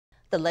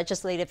The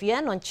Legislative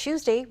Yuan on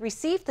Tuesday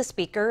received the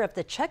Speaker of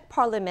the Czech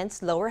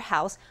Parliament's lower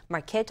house,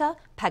 Marketa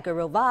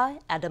Pekarova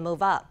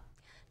Adamova.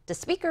 The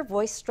Speaker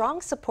voiced strong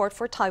support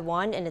for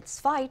Taiwan in its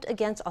fight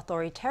against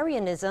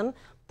authoritarianism,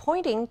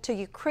 pointing to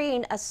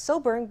Ukraine as a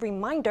sobering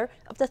reminder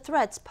of the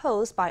threats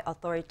posed by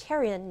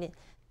authoritarian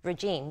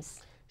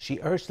regimes. She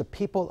urged the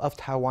people of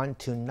Taiwan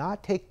to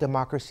not take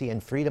democracy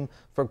and freedom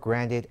for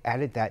granted,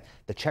 added that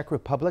the Czech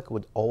Republic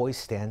would always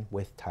stand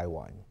with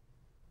Taiwan.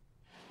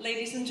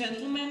 Ladies and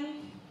gentlemen,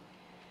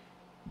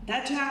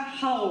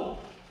 Dacha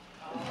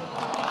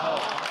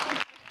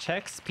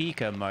Czech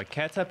Speaker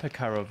Marketa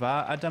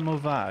Pekarova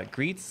Adamova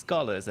greets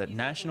scholars at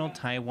National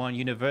Taiwan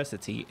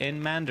University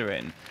in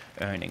Mandarin,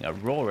 earning a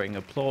roaring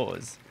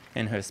applause.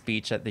 In her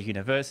speech at the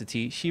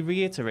university, she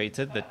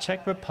reiterated the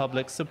Czech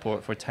Republic's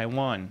support for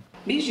Taiwan.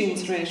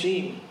 Beijing's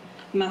regime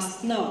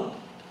must know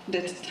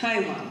that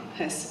Taiwan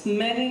has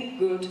many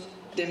good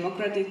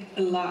democratic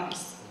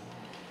allies.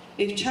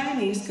 If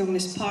Chinese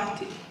Communist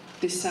Party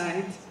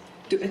decide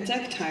to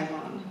attack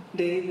Taiwan,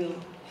 they will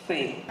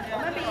fail.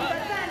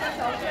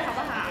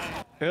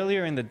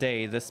 Earlier in the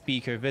day, the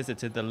speaker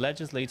visited the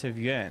Legislative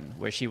Yuan,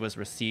 where she was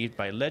received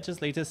by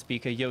Legislative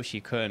Speaker Yoshi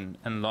Kun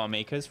and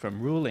lawmakers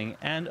from ruling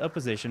and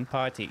opposition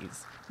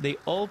parties. They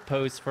all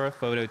posed for a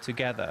photo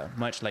together,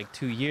 much like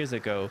 2 years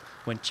ago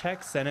when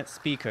Czech Senate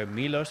Speaker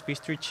Miloš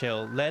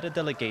Vystrčil led a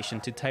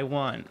delegation to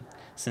Taiwan.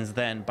 Since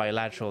then,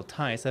 bilateral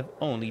ties have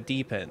only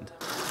deepened.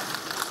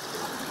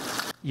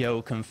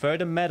 Yo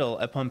conferred a medal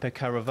upon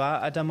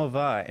Pekarova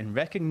Adamova in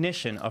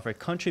recognition of her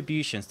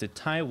contributions to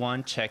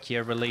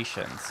Taiwan-Czechia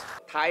relations.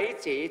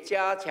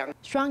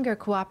 Stronger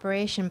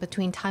cooperation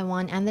between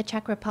Taiwan and the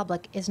Czech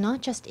Republic is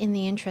not just in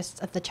the interests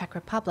of the Czech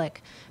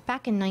Republic.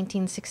 Back in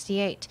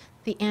 1968,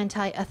 the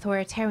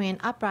anti-authoritarian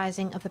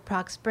uprising of the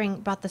Prague Spring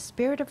brought the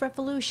spirit of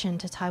revolution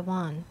to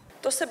Taiwan.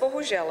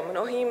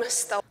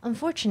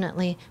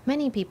 Unfortunately,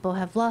 many people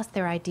have lost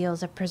their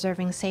ideals of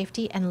preserving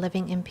safety and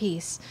living in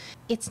peace.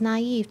 It's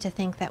naive to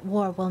think that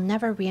war will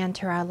never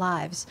re-enter our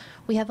lives.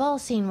 We have all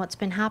seen what's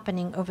been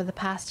happening over the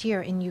past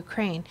year in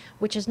Ukraine,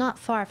 which is not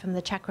far from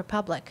the Czech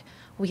Republic.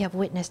 We have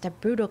witnessed a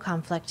brutal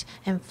conflict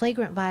and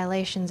flagrant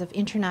violations of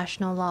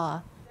international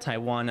law.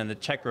 Taiwan and the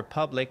Czech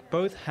Republic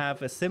both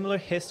have a similar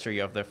history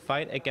of their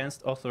fight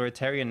against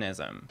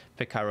authoritarianism.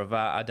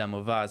 Pekarova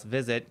Adamova's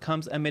visit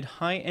comes amid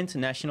high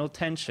international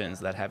tensions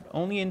that have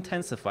only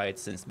intensified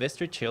since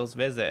Vystrčil's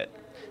visit.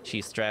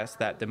 She stressed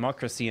that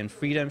democracy and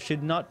freedom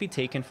should not be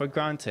taken for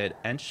granted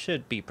and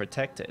should be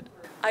protected.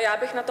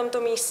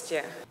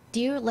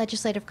 Dear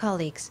legislative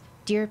colleagues,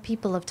 dear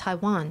people of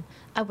Taiwan,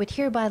 I would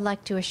hereby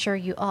like to assure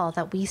you all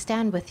that we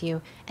stand with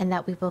you and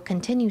that we will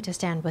continue to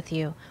stand with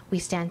you. We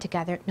stand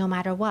together no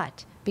matter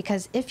what,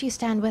 because if you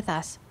stand with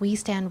us, we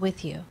stand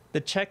with you.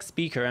 The Czech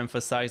speaker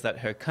emphasized that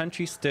her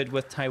country stood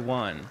with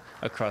Taiwan.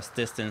 Across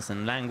distance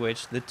and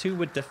language, the two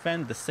would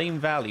defend the same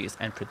values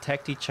and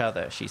protect each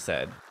other, she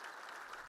said.